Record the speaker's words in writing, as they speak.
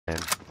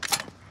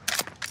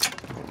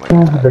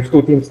Oh, there's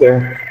two teams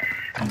there.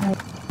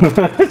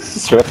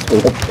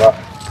 Stressful.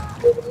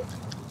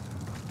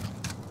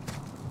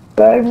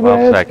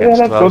 12 seconds.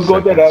 12 don't go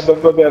there, seconds.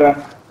 don't go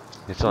there.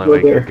 It's the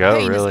only way you can go,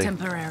 Pain really. is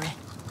temporary.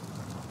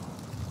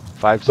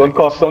 5 Don't seconds.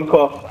 cough, don't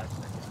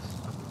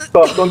cough.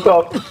 Cough, don't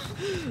cough.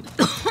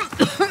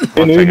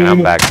 1 second,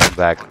 I'm back, I'm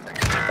back.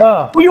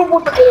 Ah.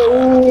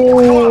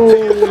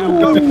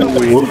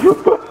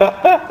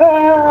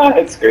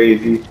 It's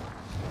crazy.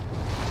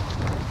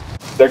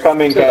 They're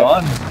coming, Still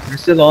on. We're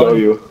still on. Show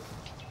you.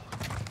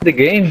 The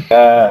game.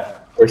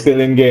 We're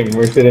still in game,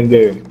 we're still in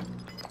game.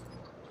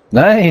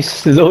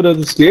 Nice. Load of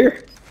the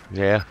spear.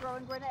 Yeah,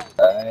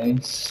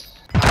 Nice.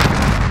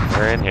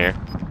 we're in here.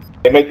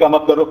 They might come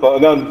up the roof. Oh,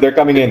 no, they're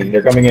coming in,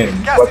 they're coming in.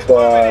 What's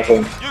the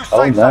thing?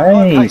 Oh,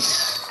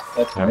 nice.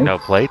 That's I have nice. no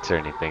plates or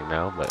anything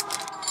now, but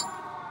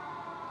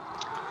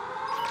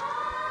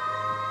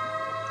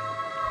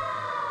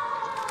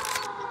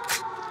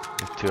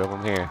there's 2 of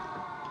them here.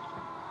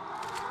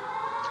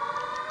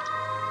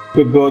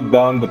 Could go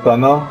down the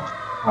tunnel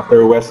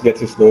after West gets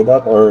his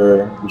loadout,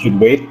 or we should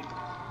wait.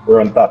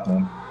 We're on top,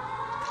 man.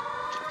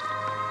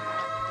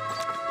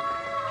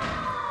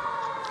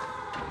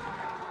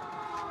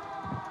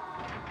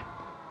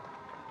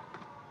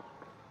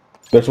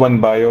 There's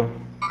one bio.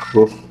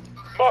 Roof.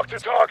 Mark the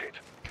target.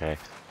 Okay.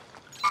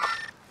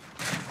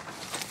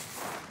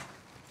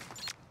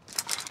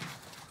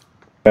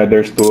 Yeah,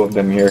 there's 2 of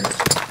them here.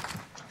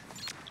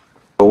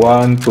 So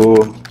 1,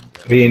 2,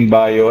 3 in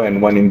bio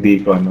and 1 in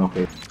beacon.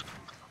 Okay.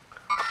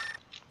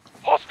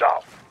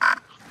 Hostile.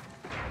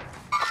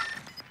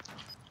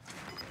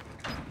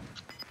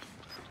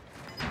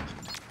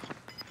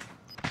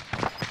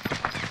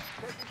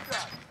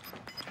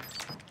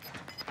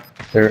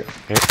 They're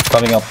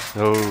coming up.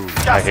 Oh,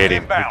 I hit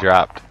him. He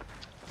dropped.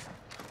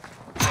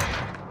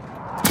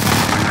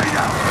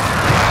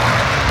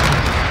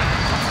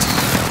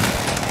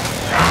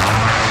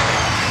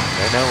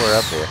 They know we're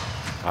up here.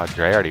 Oh,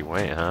 Dre already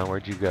went, huh?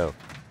 Where'd you go?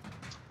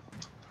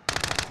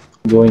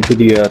 Going to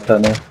the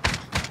tunnel.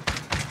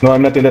 No,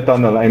 I'm not in the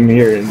tunnel. I'm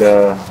here in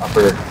the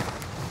upper.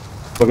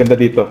 Maganda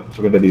dito.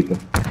 Maganda dito.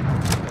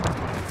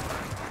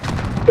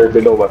 They're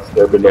below us.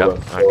 They're below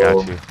us. I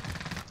got you.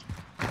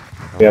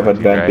 We have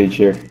advantage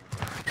here.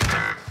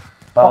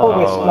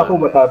 Oh, Naku,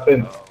 what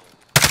happened?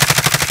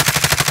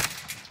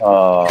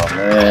 oh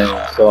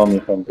man, saw me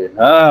from there.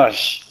 Ah,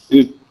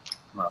 shoot.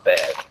 My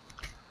bad.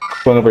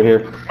 One over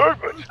here.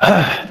 Movement.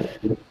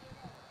 I'm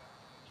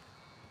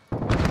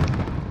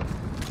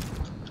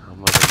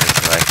moving this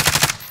way.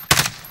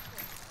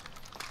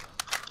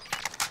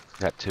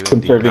 Got 2 in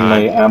Conserving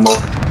my decon. ammo.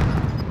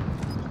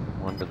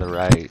 1 to the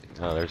right.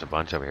 Oh, there's a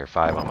bunch over here.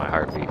 5 on my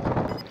heartbeat.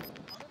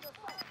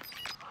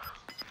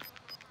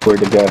 Where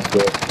the gas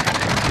goes.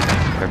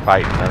 They're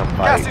fighting. Let them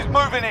Gas fight. is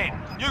moving in.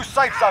 New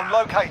safe zone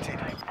located.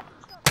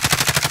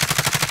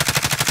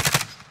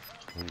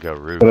 We can go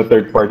roof. The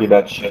third party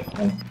that shit,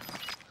 man.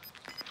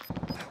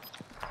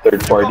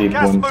 Third party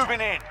Got gas boom.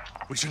 moving in.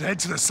 We should head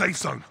to the safe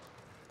zone.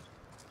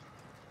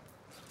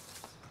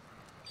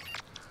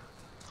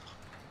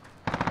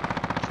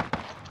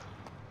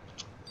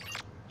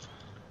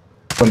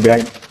 One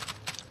behind.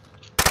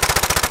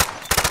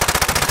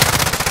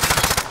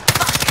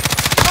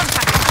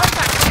 Contact!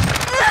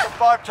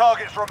 5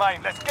 targets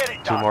remain. Let's get it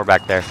 2 done. more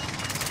back there.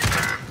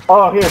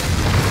 Oh, here.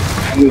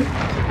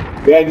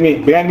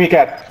 Behind me,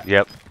 cat.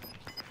 Yep.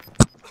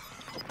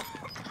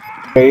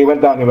 Okay, he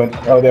went down, he went.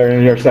 Oh, there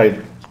on your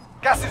side.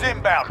 Gas is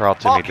inbound. Crawl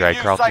to me, Marking Dre.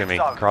 new Crawl to safe me.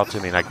 zone. Crawl to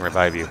me and I can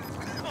revive you.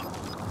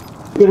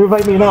 You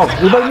revive me now.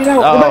 Revive me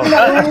now. Oh. Revive me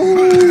now.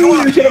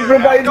 You should have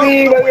revived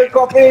me while you're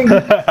coughing.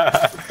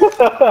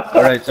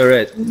 Alright,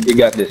 alright. You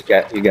got this,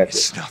 cat. You got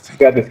this. It's nothing.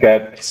 Got this,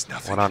 cat. It's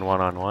nothing. 1 on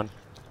 1 on 1.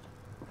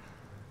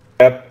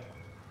 Yep.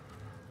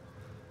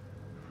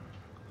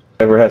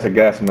 Never has a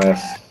gas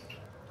mask.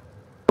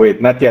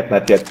 Wait, not yet,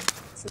 not yet.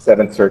 It's the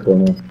 7th circle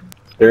now.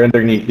 They're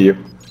underneath you.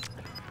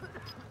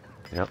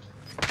 Yep.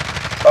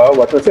 Oh,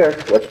 watch the stairs.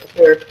 Watch the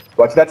stairs.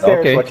 Watch that stairs.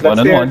 Okay, Watch that 1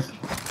 on stairs. 1.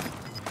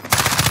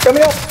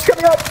 Coming up!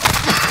 Coming up!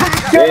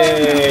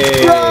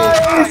 Yay!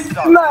 Nice!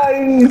 No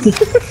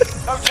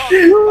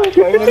targets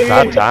remain. It's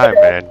not time,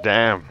 man.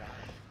 Damn.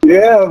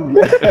 Yeah!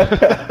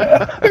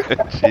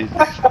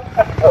 Jesus.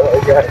 Oh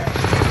my god.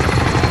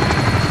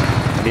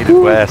 Needed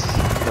Wes.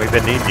 We've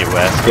been needing you,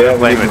 Wes. We've Yeah, been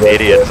playing we with need Wes,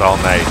 idiots all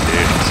night,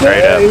 dude.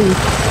 Straight up.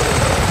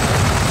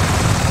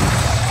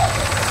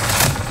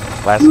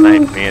 Last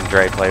night, me and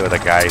Dre play with a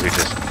guy who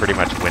just pretty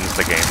much wins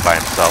the game by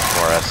himself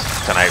for us.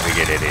 Tonight we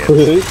get idiots.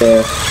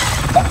 Yeah.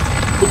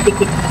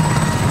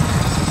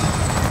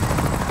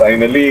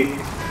 Finally.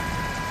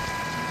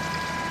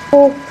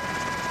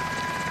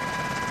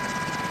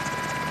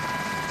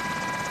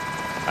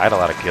 I had a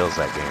lot of kills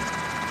that game.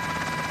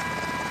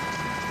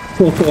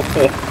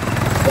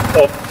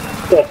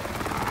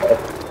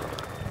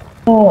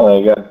 Oh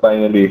my god,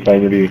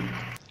 finally.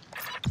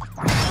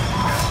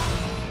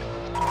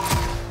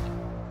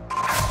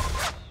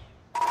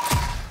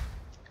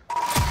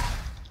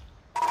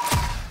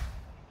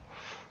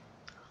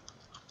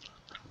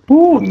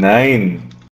 Woo! 9.